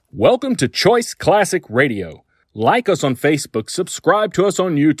Welcome to Choice Classic Radio. Like us on Facebook, subscribe to us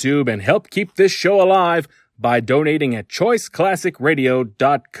on YouTube, and help keep this show alive by donating at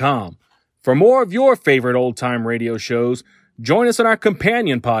choiceclassicradio.com. For more of your favorite old-time radio shows, join us on our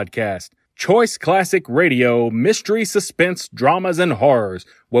companion podcast, Choice Classic Radio, Mystery, Suspense, Dramas, and Horrors,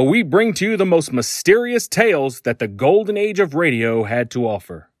 where we bring to you the most mysterious tales that the golden age of radio had to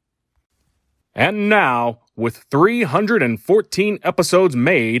offer. And now, with 314 episodes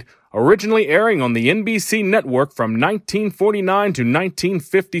made, originally airing on the NBC network from 1949 to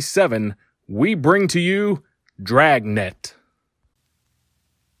 1957, we bring to you Dragnet.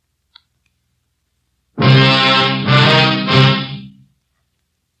 The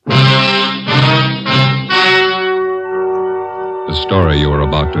story you are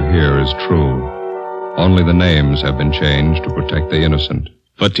about to hear is true. Only the names have been changed to protect the innocent.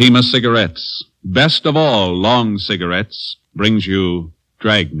 Fatima Cigarettes, best of all long cigarettes, brings you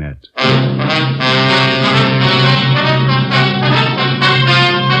Dragnet.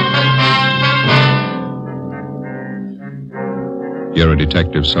 You're a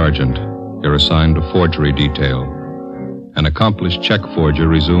detective sergeant. You're assigned to forgery detail. An accomplished check forger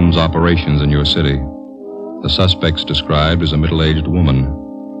resumes operations in your city. The suspect's described as a middle-aged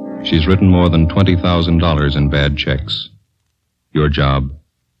woman. She's written more than $20,000 in bad checks. Your job,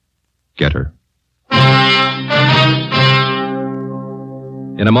 get her.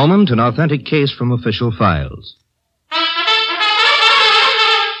 In a moment, an authentic case from official files.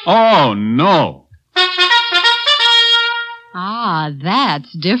 Oh, no. Ah,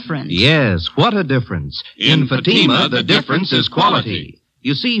 that's different. Yes, what a difference. In Fatima, the difference is quality.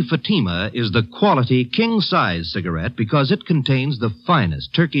 You see, Fatima is the quality king-size cigarette because it contains the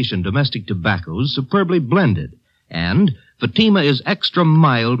finest Turkish and domestic tobaccos superbly blended. And Fatima is extra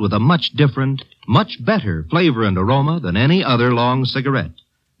mild with a much different, much better flavor and aroma than any other long cigarette.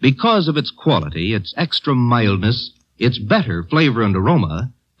 Because of its quality, its extra mildness, its better flavor and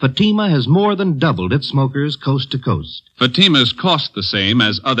aroma, Fatima has more than doubled its smokers coast to coast. Fatimas cost the same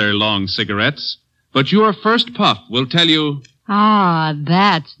as other long cigarettes, but your first puff will tell you... Ah,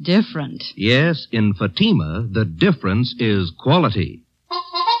 that's different. Yes, in Fatima, the difference is quality.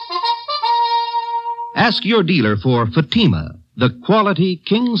 Ask your dealer for Fatima, the quality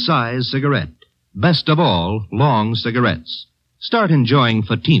king-size cigarette. Best of all, long cigarettes. Start enjoying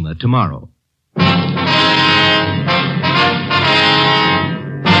Fatima tomorrow.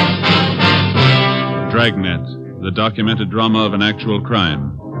 Dragnet, the documented drama of an actual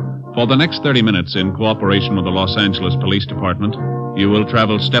crime. For the next 30 minutes, in cooperation with the Los Angeles Police Department, you will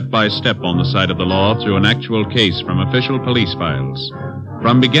travel step by step on the side of the law through an actual case from official police files.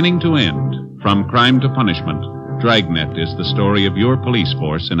 From beginning to end, from crime to punishment, Dragnet is the story of your police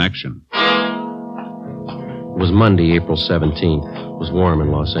force in action. It was Monday, April 17th. It was warm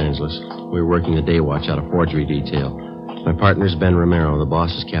in Los Angeles. We were working the day watch out of forgery detail. My partner's Ben Romero. The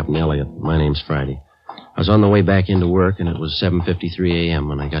boss is Captain Elliott. My name's Friday. I was on the way back into work, and it was 7:53 a.m.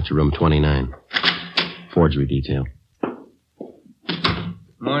 when I got to room 29. Forgery detail.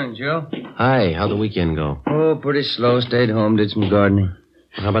 Morning, Joe. Hi, how'd the weekend go? Oh, pretty slow. Stayed home, did some gardening.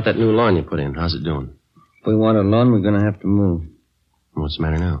 How about that new lawn you put in? How's it doing? If we want a lawn, we're going to have to move. What's the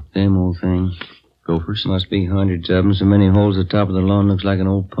matter now? Same old thing. Gophers? Must be hundreds of them. So many holes the top of the lawn looks like an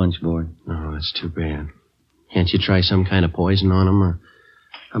old punch board. Oh, that's too bad. Can't you try some kind of poison on them? Or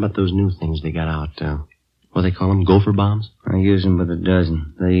how about those new things they got out? What do they call them? Gopher bombs? I use them by the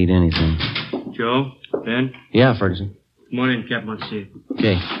dozen. They eat anything. Joe? Ben? Yeah, Ferguson. Good morning, Captain. Let's see you.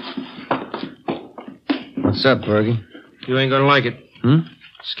 Okay. What's up, Fergie? You ain't gonna like it.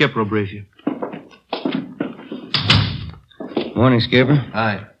 Skipper will brief you. Morning, Skipper.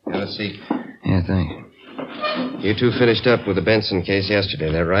 Hi. Have a seat. Yeah, thanks. You two finished up with the Benson case yesterday,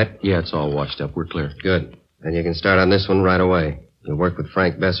 that right? Yeah, it's all washed up. We're clear. Good. Then you can start on this one right away. You'll work with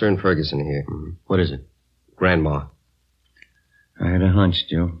Frank Besser and Ferguson here. What is it? Grandma. I had a hunch,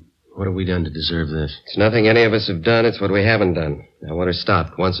 Joe. What have we done to deserve this? It's nothing any of us have done. It's what we haven't done. I want her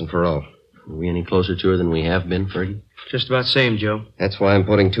stopped once and for all. Are we any closer to her than we have been, Fergie? Just about same, Joe. That's why I'm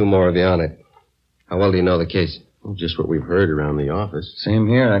putting 2 more of you on it. How well do you know the case? Well, just what we've heard around the office. Same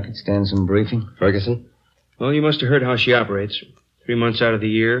here. I could stand some briefing. Ferguson? Well, you must have heard how she operates. 3 months out of the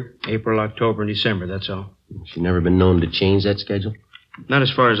year, April, October, and December, that's all. She's never been known to change that schedule? Not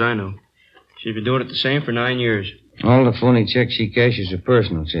as far as I know. She's been doing it the same for 9 years. All the phony checks she cashes are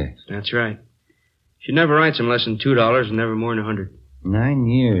personal checks. That's right. She never writes them less than $2 and never more than 100. 9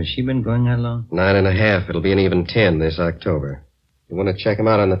 years. She been going that long? 9.5. It'll be an even 10 this October. You want to check them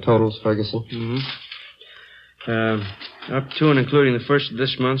out on the totals, Ferguson? Up to and including the first of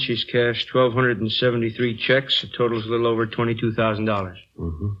this month, she's cashed 1,273 checks. The total's a little over $22,000.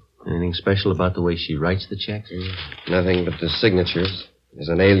 Anything special about the way she writes the checks? Nothing but the signatures. There's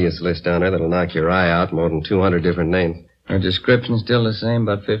an alias list on her that'll knock your eye out, more than 200 different names. Her description's still the same,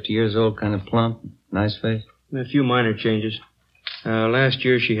 about 50 years old, kind of plump, nice face. A few minor changes. Last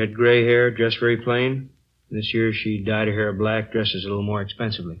year she had gray hair, dressed very plain. This year she dyed her hair black, dresses a little more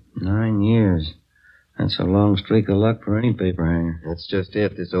expensively. 9 years. That's a long streak of luck for any paper hanger. That's just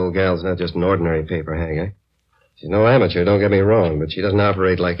it. This old gal's not just an ordinary paper hanger. She's no amateur, don't get me wrong, but she doesn't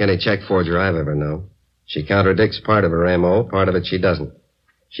operate like any check forger I've ever known. She contradicts part of her M.O., part of it she doesn't.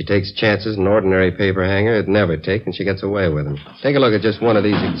 She takes chances an ordinary paper hanger would never take, and she gets away with them. Take a look at just one of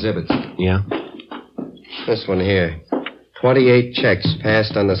these exhibits. Yeah? This one here. 28 checks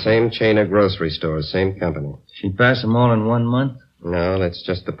passed on the same chain of grocery stores, same company. She'd pass them all in 1 month? No, that's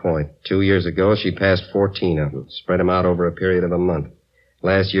just the point. 2 years ago, she passed 14 of them, spread them out over a period of a month.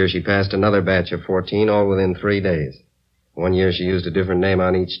 Last year, she passed another batch of 14, all within 3 days. 1 year, she used a different name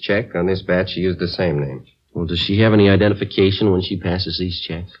on each check. On this batch, she used the same name. Well, does she have any identification when she passes these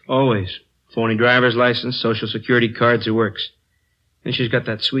checks? Always. Phony driver's license, social security cards, it works. And she's got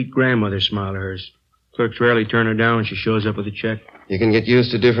that sweet grandmother smile of hers. Clerks rarely turn her down when she shows up with a check. You can get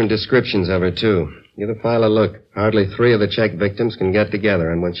used to different descriptions of her, too. Give the file a look. Hardly 3 of the check victims can get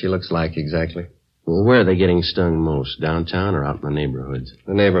together on what she looks like exactly. Well, where are they getting stung most? Downtown or out in the neighborhoods?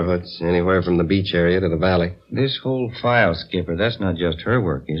 The neighborhoods, anywhere from the beach area to the valley. This whole file, Skipper, that's not just her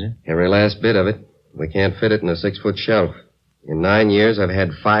work, is it? Every last bit of it. We can't fit it in a 6-foot shelf. In 9 years, I've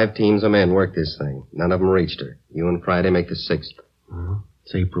had 5 teams of men work this thing. None of them reached her. You and Friday make the 6th.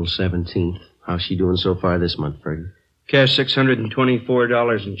 It's April 17th. How's she doing so far this month, Fergie? Cashed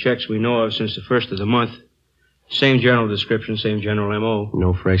 $624 in checks we know of since the first of the month. Same general description, same general M.O.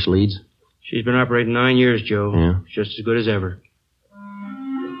 No fresh leads? She's been operating 9 years, Joe. Yeah? Just as good as ever.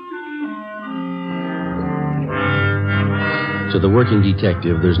 To the working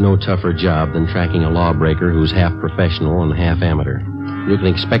detective, there's no tougher job than tracking a lawbreaker who's half professional and half amateur. You can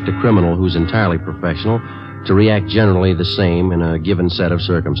expect a criminal who's entirely professional to react generally the same in a given set of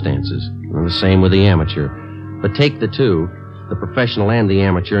circumstances. And the same with the amateur. But take the two, the professional and the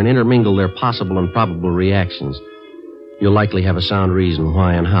amateur, and intermingle their possible and probable reactions. You'll likely have a sound reason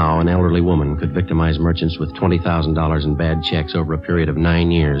why and how an elderly woman could victimize merchants with $20,000 in bad checks over a period of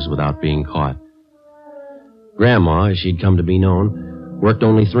 9 years without being caught. Grandma, as she'd come to be known, worked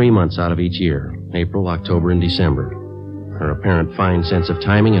only 3 months out of each year, April, October, and December. Her apparent fine sense of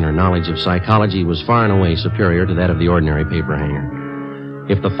timing and her knowledge of psychology was far and away superior to that of the ordinary paper hanger.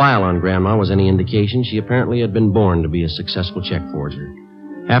 If the file on Grandma was any indication, she apparently had been born to be a successful check forger.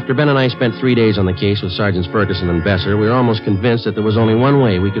 After Ben and I spent 3 days on the case with Sergeants Ferguson and Besser, we were almost convinced that there was only one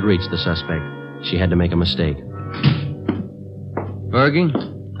way we could reach the suspect. She had to make a mistake. Fergie,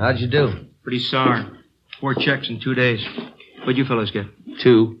 how'd you do? Pretty sour. 4 checks in 2 days. What'd you fellas get?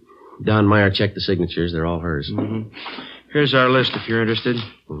 2. Don Meyer checked the signatures. They're all hers. Mm-hmm. Here's our list if you're interested.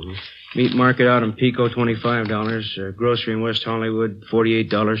 Mm-hmm. Meat market out in Pico, $25. Grocery in West Hollywood,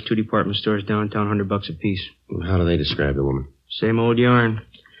 $48. 2 department stores downtown, $100 apiece. How do they describe the woman? Same old yarn.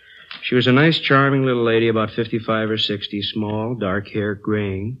 She was a nice, charming little lady, about 55 or 60, small, dark hair,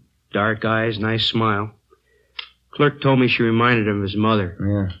 graying, dark eyes, nice smile. Clerk told me she reminded him of his mother.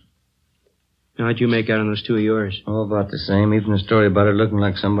 Yeah. How'd you make out on those 2 of yours? All about the same, even the story about her looking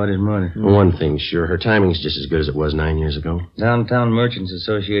like somebody's mother. One thing's sure, her timing's just as good as it was 9 years ago. Downtown Merchants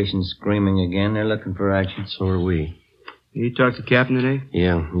Association screaming again. They're looking for action. So are we. You talked to the captain today?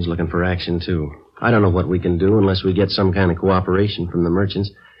 Yeah, he's looking for action, too. I don't know what we can do unless we get some kind of cooperation from the merchants.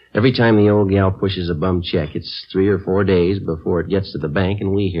 Every time the old gal pushes a bum check, it's 3 or 4 days before it gets to the bank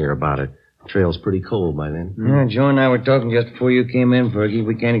and we hear about it. The trail's pretty cold by then. Yeah, Joe and I were talking just before you came in, Fergie.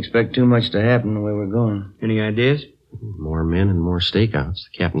 We can't expect too much to happen the way we're going. Any ideas? More men and more stakeouts.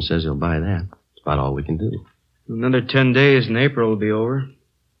 The captain says he'll buy that. That's about all we can do. Another 10 days and April will be over.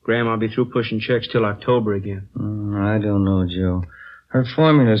 Grandma'll be through pushing checks till October again. I don't know, Joe. Her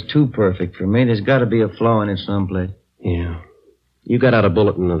formula's too perfect for me. There's got to be a flaw in it someplace. Yeah. You got out a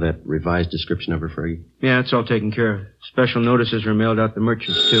bulletin of that revised description of her, Fergie? Yeah, it's all taken care of. Special notices were mailed out to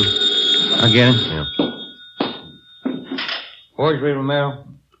merchants, too. Again? Yeah. Forgery, Romero?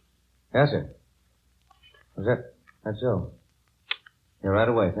 Yes, sir. That's so. Yeah, right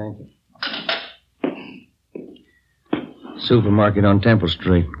away, thank you. Supermarket on Temple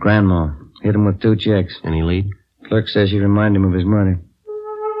Street. Grandma. Hit him with 2 checks. Any lead? Clerk says she reminded him of his mother.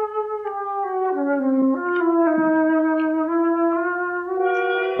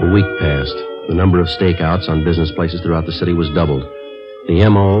 A week passed. The number of stakeouts on business places throughout the city was doubled. The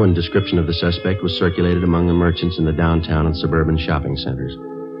M.O. and description of the suspect was circulated among the merchants in the downtown and suburban shopping centers.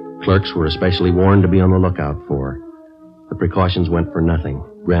 Clerks were especially warned to be on the lookout for. The precautions went for nothing.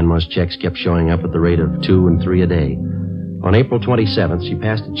 Grandma's checks kept showing up at the rate of 2 and 3 a day. On April 27th, she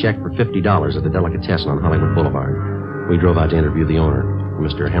passed a check for $50 at the Delicatessen on Hollywood Boulevard. We drove out to interview the owner,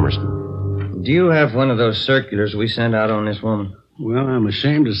 Mr. Hemerston. Do you have one of those circulars we sent out on this woman? Well, I'm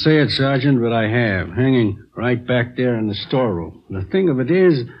ashamed to say it, Sergeant, but I have, hanging right back there in the storeroom. The thing of it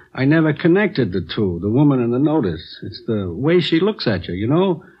is, I never connected the two, the woman and the notice. It's the way she looks at you, you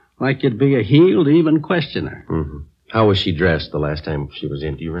know? Like you'd be a heel to even question her. Mm-hmm. How was she dressed the last time she was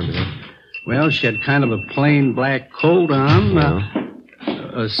in? Do you remember that? Well, she had kind of a plain black coat on.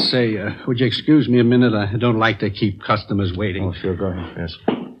 Would you excuse me a minute? I don't like to keep customers waiting. Oh, sure, go ahead. Yes.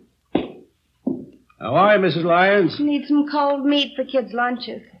 How are you, Mrs. Lyons? Need some cold meat for kids'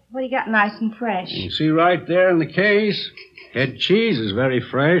 lunches. What do you got nice and fresh? You see right there in the case. Head cheese is very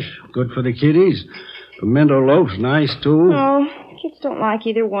fresh. Good for the kiddies. Pimento loaf's nice, too. Oh, kids don't like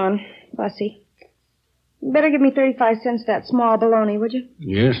either one. Fussy. You better give me 35 cents for that small bologna, would you?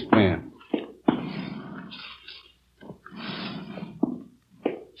 Yes, ma'am.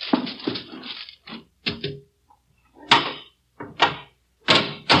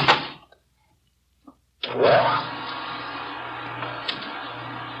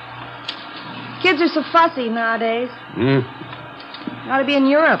 Kids are so fussy nowadays. Ought to be in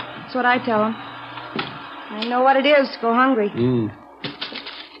Europe. That's what I tell them. They know what it is to go hungry.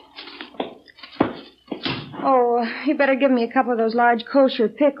 Oh, you better give me a couple of those large kosher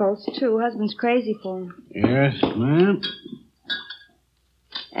pickles, too. Husband's crazy for them. Yes, ma'am.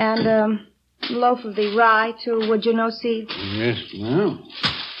 And a loaf of the rye, too, would you, no seeds? Yes, ma'am.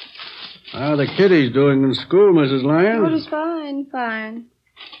 How are the kiddies doing in school, Mrs. Lyons? Oh, just fine.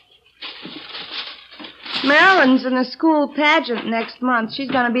 Marilyn's in the school pageant next month.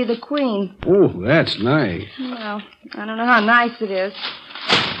 She's going to be the queen. Oh, that's nice. Well, I don't know how nice it is.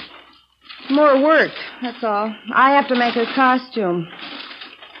 More work, that's all. I have to make her costume.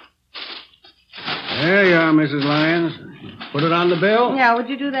 There you are, Mrs. Lyons. Put it on the bill? Yeah, would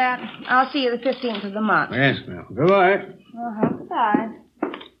you do that? I'll see you the 15th of the month. Yes, ma'am. Goodbye. Goodbye.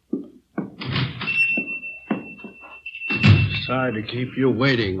 Sorry to keep you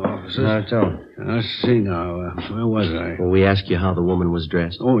waiting, officer. Not at all. Let's see now. Where was I? Well, we asked you how the woman was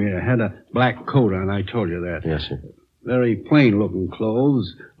dressed. Oh, yeah. Had a black coat on. I told you that. Yes, sir. Very plain-looking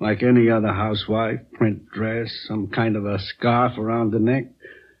clothes, like any other housewife. Print dress, some kind of a scarf around the neck.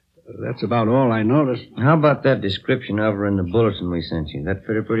 That's about all I noticed. How about that description of her in the bulletin we sent you? That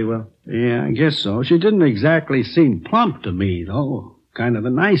fit her pretty well? Yeah, I guess so. She didn't exactly seem plump to me, though. Kind of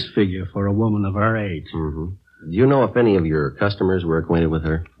a nice figure for a woman of her age. Mm-hmm. Do you know if any of your customers were acquainted with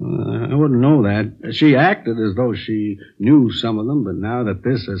her? I wouldn't know that. She acted as though she knew some of them, but now that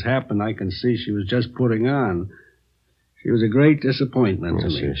this has happened, I can see she was just putting on. She was a great disappointment to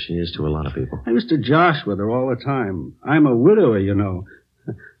me. Yes, she is to a lot of people. I used to josh with her all the time. I'm a widower, you know.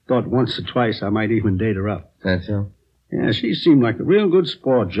 Thought once or twice I might even date her up. That's so? Yeah, she seemed like a real good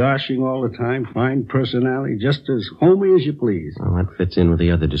sport, joshing all the time, fine personality, just as homey as you please. Well, that fits in with the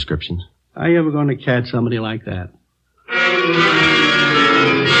other descriptions. Are you ever going to catch somebody like that?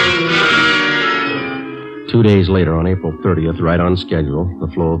 2 days later, on April 30th, right on schedule, the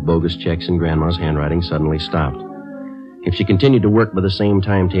flow of bogus checks in Grandma's handwriting suddenly stopped. If she continued to work by the same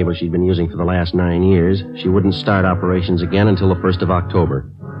timetable she'd been using for the last 9 years, she wouldn't start operations again until the 1st of October.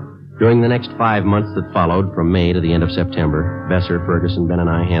 During the next 5 months that followed, from May to the end of September, Besser, Ferguson, Ben, and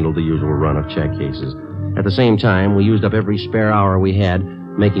I handled the usual run of check cases. At the same time, we used up every spare hour we had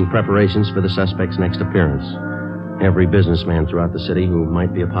making preparations for the suspect's next appearance. Every businessman throughout the city who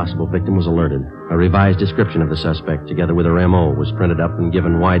might be a possible victim was alerted. A revised description of the suspect, together with her M.O., was printed up and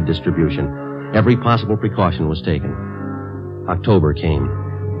given wide distribution. Every possible precaution was taken. October came.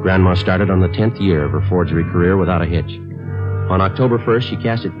 Grandma started on the 10th year of her forgery career without a hitch. On October 1st, she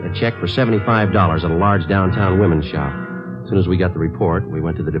cashed a check for $75 at a large downtown women's shop. As soon as we got the report, we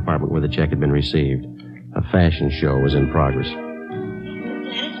went to the department where the check had been received. A fashion show was in progress.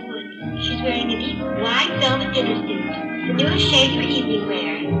 She's wearing a deep, wide velvet dinner suit, the newest shade for evening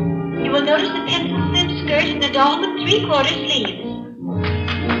wear. You will notice the pencil slip skirt and the dolman three-quarter sleeves.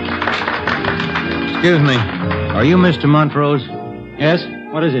 Excuse me. Are you Mr. Montrose? Yes?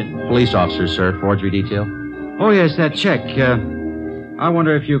 What is it? Police officer, sir. Forgery detail. Oh, yes, that check. I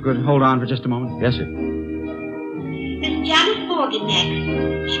wonder if you could hold on for just a moment. Yes, sir. Miss Janice Morgan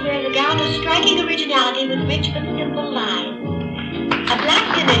next. She wears a gown of striking originality with rich but simple lines. A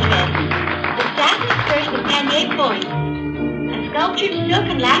black dinner dress, the satin skirt with pannier points, a sculptured silk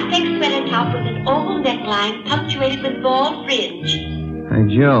and latex sweater top with an oval neckline punctuated with ball fringe. Hey,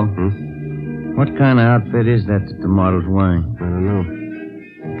 Joe. What kind of outfit is that the model's wearing? I don't know.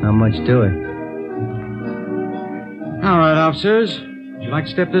 How much to it? All right, officers. Would you like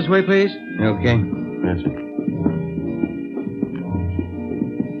to step this way, please? Okay. Yes, sir.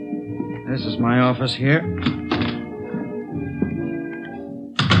 This is my office here.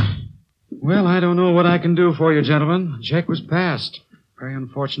 Well, I don't know what I can do for you, gentlemen. The check was passed. Very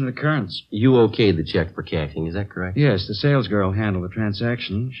unfortunate occurrence. You okayed the check for cashing, is that correct? Yes, the sales girl handled the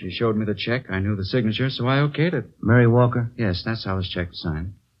transaction. She showed me the check. I knew the signature, so I okayed it. Mary Walker? Yes, that's how this check was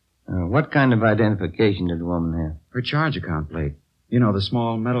signed. What kind of identification did the woman have? Her charge account plate. You know, the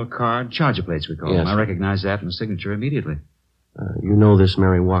small metal card, charger plates we call Yes. them. I recognized that from the signature immediately. You know this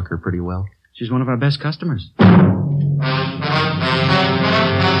Mary Walker pretty well? She's one of our best customers.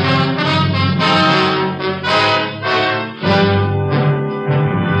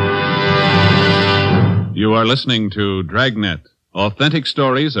 You are listening to Dragnet, authentic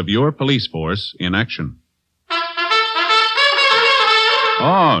stories of your police force in action.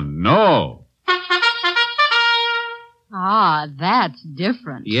 Oh, no. Ah, that's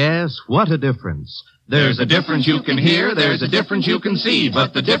different. Yes, what a difference. There's a difference you can hear, there's a difference you can see,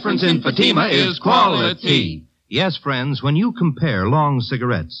 but the difference in Fatima is quality. Yes, friends, when you compare long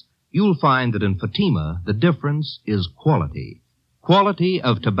cigarettes, you'll find that in Fatima, the difference is quality. Quality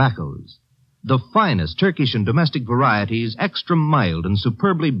of tobaccos. The finest Turkish and domestic varieties, extra mild and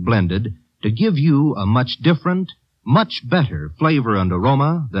superbly blended, to give you a much different, much better flavor and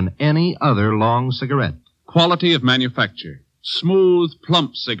aroma than any other long cigarette. Quality of manufacture. Smooth,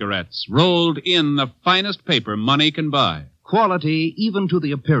 plump cigarettes rolled in the finest paper money can buy. Quality even to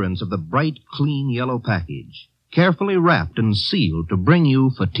the appearance of the bright, clean yellow package. Carefully wrapped and sealed to bring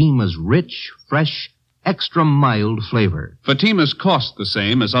you Fatima's rich, fresh, extra mild flavor. Fatima's cost the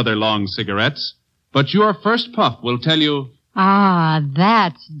same as other long cigarettes, but your first puff will tell you... Ah,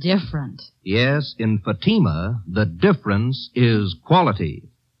 that's different. Yes, in Fatima, the difference is quality.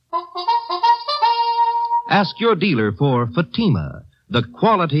 Ask your dealer for Fatima, the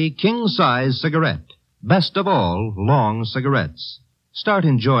quality king-size cigarette. Best of all, long cigarettes. Start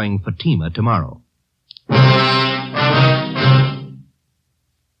enjoying Fatima tomorrow.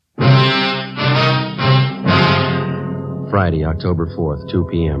 Friday, October 4th, 2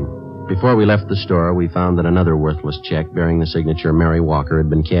 p.m. Before we left the store, we found that another worthless check bearing the signature Mary Walker had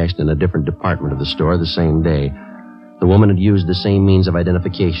been cashed in a different department of the store the same day. The woman had used the same means of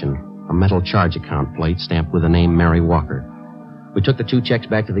identification. A metal charge account plate stamped with the name Mary Walker. We took the two checks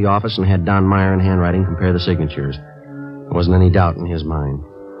back to the office and had Don Meyer in handwriting compare the signatures. There wasn't any doubt in his mind.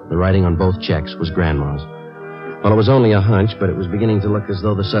 The writing on both checks was Grandma's. Well, it was only a hunch, but it was beginning to look as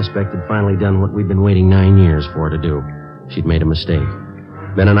though the suspect had finally done what we'd been waiting 9 years for to do. She'd made a mistake.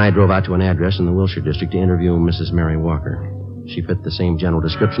 Ben and I drove out to an address in the Wilshire district to interview Mrs. Mary Walker. She fit the same general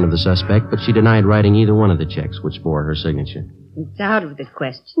description of the suspect, but she denied writing either one of the checks which bore her signature. It's out of the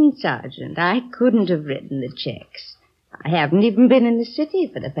question, Sergeant. I couldn't have written the checks. I haven't even been in the city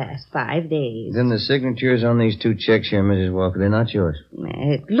for the past 5 days. Then the signatures on these two checks here, Mrs. Walker, they're not yours.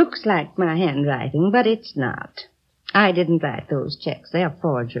 It looks like my handwriting, but it's not. I didn't write those checks. They're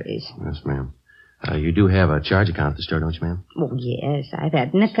forgeries. Yes, ma'am. You do have a charge account at the store, don't you, ma'am? Oh, yes. I've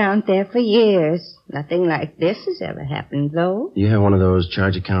had an account there for years. Nothing like this has ever happened, though. You have one of those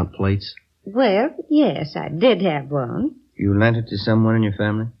charge account plates? Well, yes, I did have one. You lent it to someone in your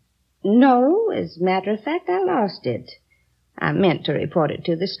family? No, as a matter of fact, I lost it. I meant to report it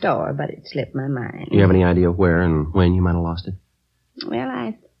to the store, but it slipped my mind. Do you have any idea where and when you might have lost it? Well,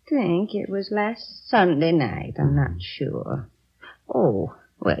 I think it was last Sunday night. I'm not sure. Oh,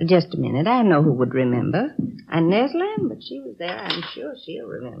 well, just a minute. I know who would remember. Inez Lambert. She was there. I'm sure she'll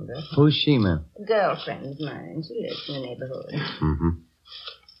remember. Who's she, ma'am? A girlfriend of mine. She lives in the neighborhood. Mm-hmm.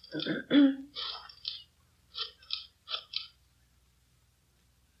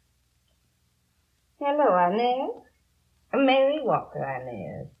 Hello, Inez. Mary Walker,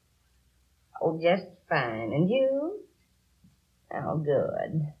 Inez. Oh, just fine. And you? Oh,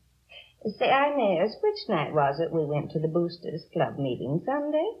 good. Say, Inez, which night was it we went to the Boosters Club meeting?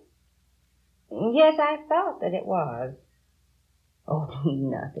 Sunday? Yes, I thought that it was. Oh,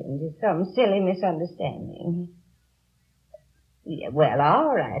 nothing. Just some silly misunderstanding. Yeah, well,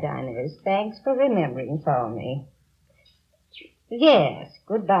 all right, Inez. Thanks for remembering for me. Yes,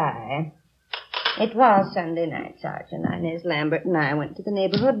 goodbye. It was Sunday night, Sergeant. Inez Lambert and I went to the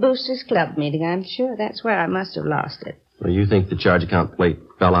neighborhood Boosters Club meeting. I'm sure that's where I must have lost it. Well, you think the charge account plate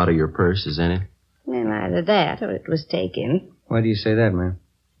fell out of your purse, is that it? Well, either that or it was taken. Why do you say that, ma'am?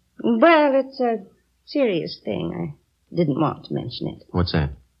 Well, it's a serious thing. I didn't want to mention it. What's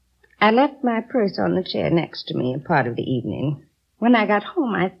that? I left my purse on the chair next to me a part of the evening. When I got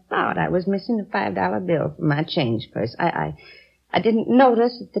home, I thought I was missing a $5 bill from my change purse. I didn't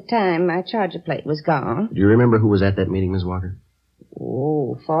notice at the time my charger plate was gone. Do you remember who was at that meeting, Miss Walker?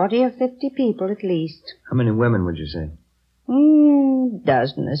 Oh, 40 or 50 people at least. How many women would you say?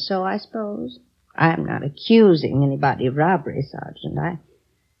 Dozen or so, I suppose. I'm not accusing anybody of robbery, Sergeant.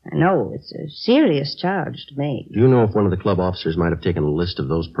 I know it's a serious charge to make. Do you know if one of the club officers might have taken a list of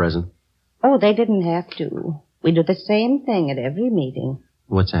those present? Oh, they didn't have to. We do the same thing at every meeting.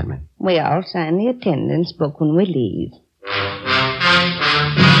 What's that mean? We all sign the attendance book when we leave.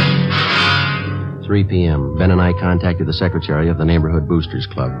 3 p.m. Ben and I contacted the secretary of the Neighborhood Boosters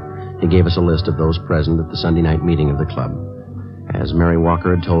Club. He gave us a list of those present at the Sunday night meeting of the club. As Mary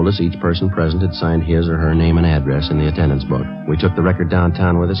Walker had told us, each person present had signed his or her name and address in the attendance book. We took the record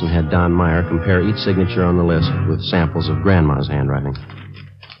downtown with us and had Don Meyer compare each signature on the list with samples of Grandma's handwriting.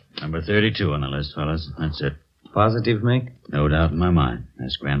 Number 32 on the list, fellas. That's it. Positive, Mick? No doubt in my mind.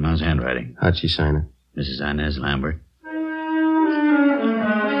 That's Grandma's handwriting. How'd she sign it? Mrs. Inez Lambert.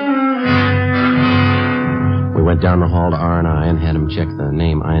 We went down the hall to R&I and had him check the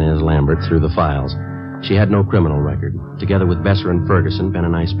name Inez Lambert through the files. She had no criminal record. Together with Besser and Ferguson, Ben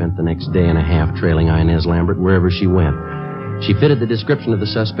and I spent the next day and a half trailing Inez Lambert wherever she went. She fitted the description of the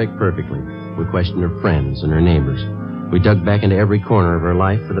suspect perfectly. We questioned her friends and her neighbors. We dug back into every corner of her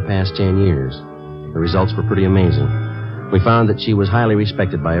life for the past 10 years. The results were pretty amazing. We found that she was highly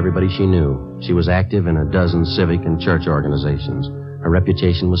respected by everybody she knew. She was active in a dozen civic and church organizations. Her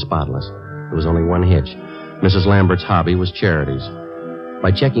reputation was spotless. There was only one hitch. Mrs. Lambert's hobby was charities.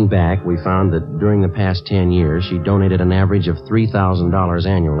 By checking back, we found that during the past 10 years, she donated an average of $3,000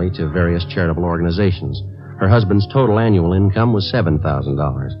 annually to various charitable organizations. Her husband's total annual income was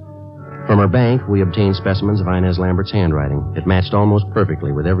 $7,000. From her bank, we obtained specimens of Inez Lambert's handwriting. It matched almost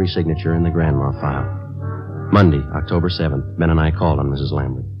perfectly with every signature in the Grandma file. Monday, October 7th, Ben and I called on Mrs.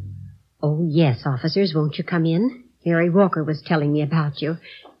 Lambert. Oh, yes, officers. Won't you come in? Mary Walker was telling me about you.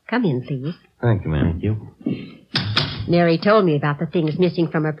 Come in, please. Thank you, ma'am. Thank you. Mary told me about the things missing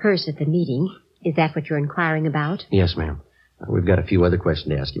from her purse at the meeting. Is that what you're inquiring about? Yes, ma'am. We've got a few other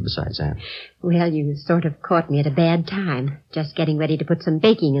questions to ask you besides that. Well, you sort of caught me at a bad time. Just getting ready to put some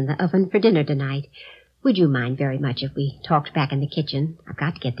baking in the oven for dinner tonight. Would you mind very much if we talked back in the kitchen? I've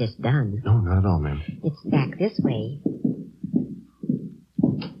got to get this done. No, not at all, ma'am. It's back this way.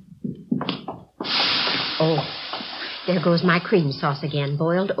 Oh, there goes my cream sauce again,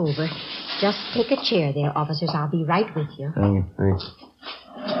 boiled over. Just take a chair there, officers. I'll be right with you. Thank you. Thanks.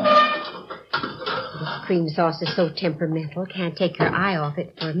 This cream sauce is so temperamental, can't take your eye off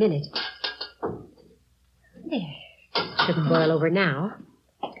it for a minute. There. Shouldn't boil over now.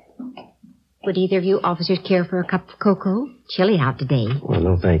 Would either of you officers care for a cup of cocoa? Chilly out today. Well,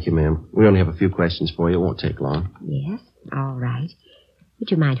 no, thank you, ma'am. We only have a few questions for you. It won't take long. Yes? All right.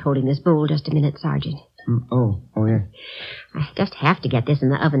 Would you mind holding this bowl just a minute, Sergeant? Oh, yeah. I just have to get this in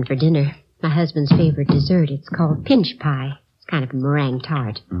the oven for dinner. My husband's favorite dessert. It's called pinch pie. It's kind of a meringue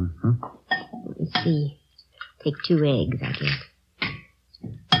tart. Mm-hmm. Let me see. Take 2 eggs, I guess.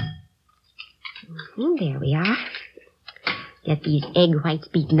 There we are. Get these egg whites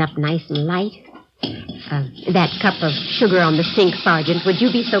beaten up nice and light. That cup of sugar on the sink, Sergeant. Would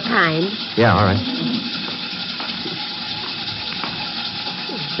you be so kind? Yeah, all right.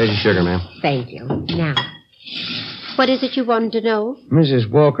 Here's your sugar, ma'am. Thank you. Now, what is it you wanted to know? Mrs.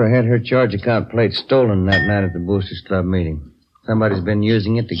 Walker had her charge account plate stolen that night at the Boosters Club meeting. Somebody's been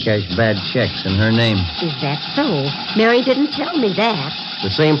using it to cash bad checks in her name. Is that so? Mary didn't tell me that.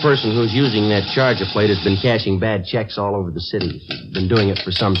 The same person who's using that charger plate has been cashing bad checks all over the city. He's been doing it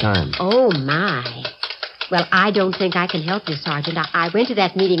for some time. Oh, my. Well, I don't think I can help you, Sergeant. I went to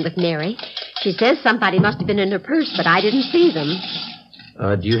that meeting with Mary. She says somebody must have been in her purse, but I didn't see them.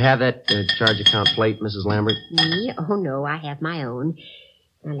 Do you have that charge account plate, Mrs. Lambert? Me? Oh, no, I have my own.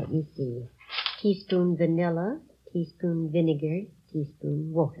 Now, let me see. Teaspoon vanilla, teaspoon vinegar,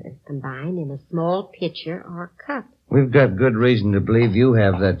 teaspoon water, combined in a small pitcher or cup. We've got good reason to believe you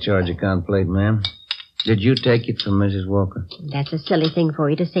have that charge account plate, ma'am. Did you take it from Mrs. Walker? That's a silly thing for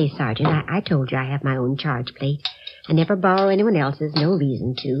you to say, Sergeant. I told you I have my own charge plate. I never borrow anyone else's, no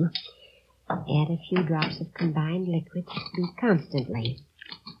reason to. Add a few drops of combined liquid constantly.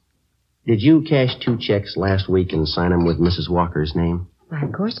 Did you cash 2 checks last week and sign them with Mrs. Walker's name? Why,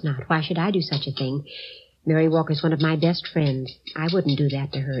 of course not. Why should I do such a thing? Mary Walker's one of my best friends. I wouldn't do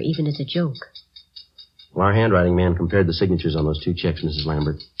that to her, even as a joke. Well, our handwriting man compared the signatures on those 2 checks, Mrs.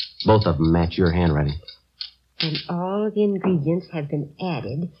 Lambert. Both of them match your handwriting. When all the ingredients have been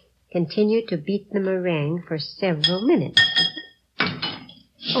added, continue to beat the meringue for several minutes.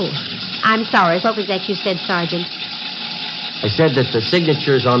 Oh, I'm sorry. What was that you said, Sergeant? I said that the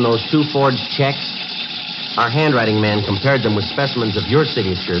signatures on those 2 forged checks, our handwriting man compared them with specimens of your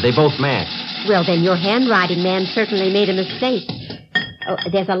signature. They both match. Well, then your handwriting man certainly made a mistake. Oh,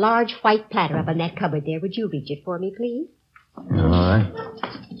 there's a large white platter up on that cupboard there. Would you reach it for me, please? All right.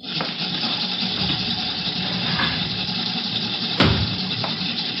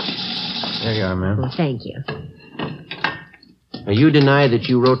 There you are, ma'am. Oh, thank you. Now, you deny that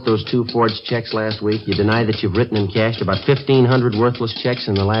you wrote those 2 forged checks last week? You deny that you've written and cashed about 1,500 worthless checks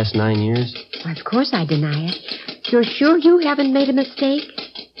in the last 9 years? Well, of course I deny it. You're sure you haven't made a mistake?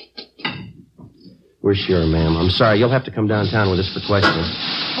 We're sure, ma'am. I'm sorry. You'll have to come downtown with us for questioning.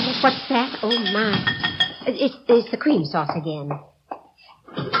 Oh, what's that? Oh, my. It's the cream sauce again.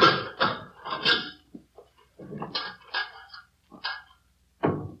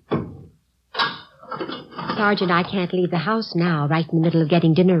 Sergeant, I can't leave the house now, right in the middle of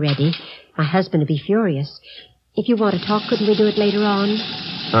getting dinner ready. My husband will be furious. If you want to talk, couldn't we do it later on?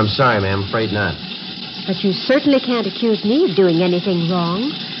 I'm sorry, ma'am. Afraid not. But you certainly can't accuse me of doing anything wrong.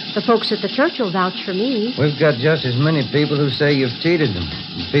 The folks at the church will vouch for me. We've got just as many people who say you've cheated them.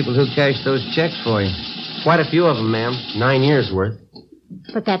 And people who cash those checks for you. Quite a few of them, ma'am. 9 years' worth.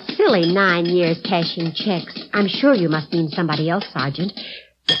 But that's silly, 9 years cashing checks. I'm sure you must mean somebody else, Sergeant.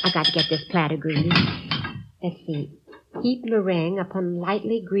 I've got to get this platter greased. Let's see. Heap meringue upon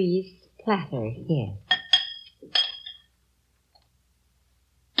lightly greased platter. Yes.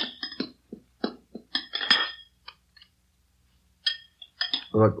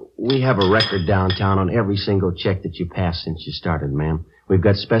 Look, we have a record downtown on every single check that you passed since you started, ma'am. We've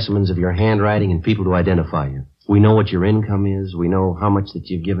got specimens of your handwriting and people to identify you. We know what your income is. We know how much that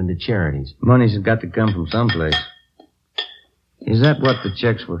you've given to charities. Money's got to come from someplace. Is that what the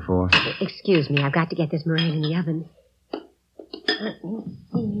checks were for? Excuse me, I've got to get this meringue in the oven. Let me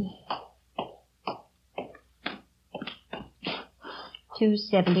see.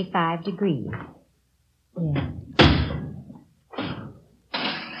 275 degrees. Yeah.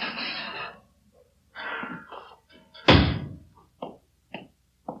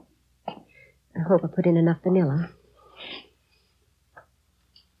 I hope I put in enough vanilla.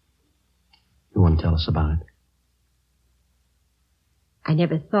 You want to tell us about it? I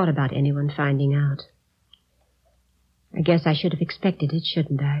never thought about anyone finding out. I guess I should have expected it,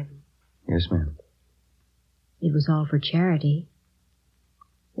 shouldn't I? Yes, ma'am. It was all for charity.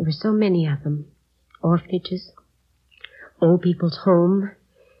 There were so many of them. Orphanages, Old People's Home,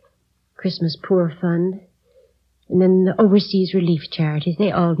 Christmas Poor Fund, and then the overseas relief charities.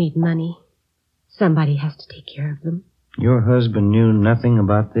 They all need money. Somebody has to take care of them. Your husband knew nothing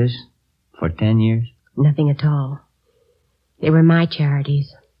about this for 10 years? Nothing at all. They were my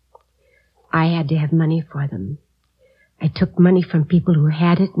charities. I had to have money for them. I took money from people who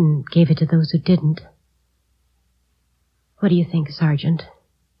had it and gave it to those who didn't. What do you think, Sergeant?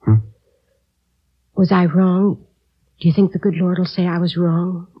 Was I wrong? Do you think the good Lord will say I was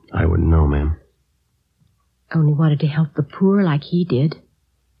wrong? I wouldn't know, ma'am. I only wanted to help the poor like he did.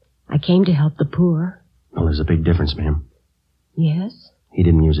 I came to help the poor. Well, there's a big difference, ma'am. Yes? He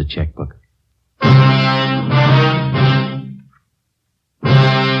didn't use a checkbook.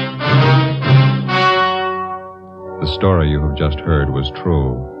 The story you have just heard was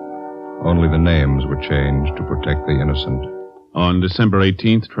true. Only the names were changed to protect the innocent. On December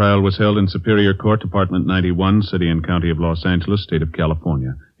 18th, trial was held in Superior Court, Department 91, City and County of Los Angeles, State of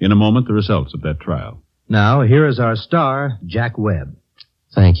California. In a moment, the results of that trial. Now, here is our star, Jack Webb.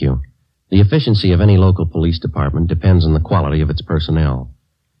 Thank you. The efficiency of any local police department depends on the quality of its personnel.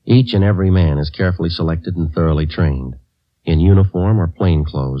 Each and every man is carefully selected and thoroughly trained. In uniform or plain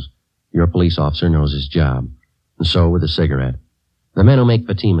clothes, your police officer knows his job. And so with a cigarette. The men who make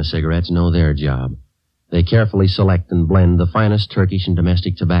Fatima cigarettes know their job. They carefully select and blend the finest Turkish and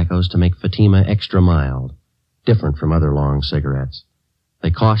domestic tobaccos to make Fatima extra mild, different from other long cigarettes. They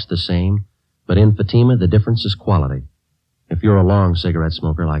cost the same, but in Fatima the difference is quality. If you're a long cigarette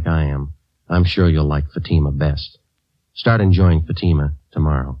smoker like I am, I'm sure you'll like Fatima best. Start enjoying Fatima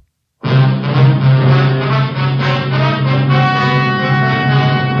tomorrow.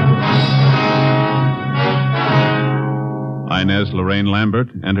 Inez Lorraine Lambert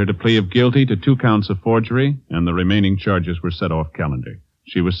entered a plea of guilty to 2 counts of forgery, and the remaining charges were set off calendar.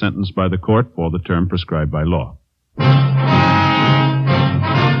 She was sentenced by the court for the term prescribed by law.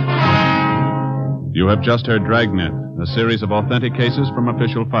 You have just heard Dragnet, a series of authentic cases from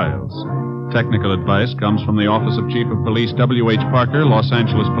official files. Technical advice comes from the Office of Chief of Police W.H. Parker, Los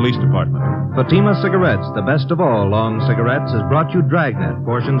Angeles Police Department. Fatima Cigarettes, the best of all long cigarettes, has brought you Dragnet,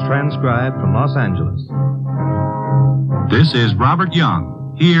 portions transcribed from Los Angeles. This is Robert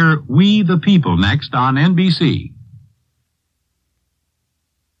Young. Hear We the People next on NBC.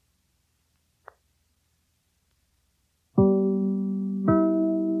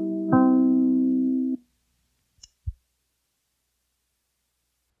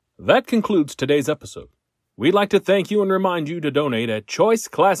 That concludes today's episode. We'd like to thank you and remind you to donate at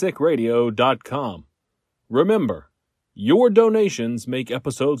choiceclassicradio.com. Remember, your donations make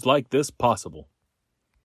episodes like this possible.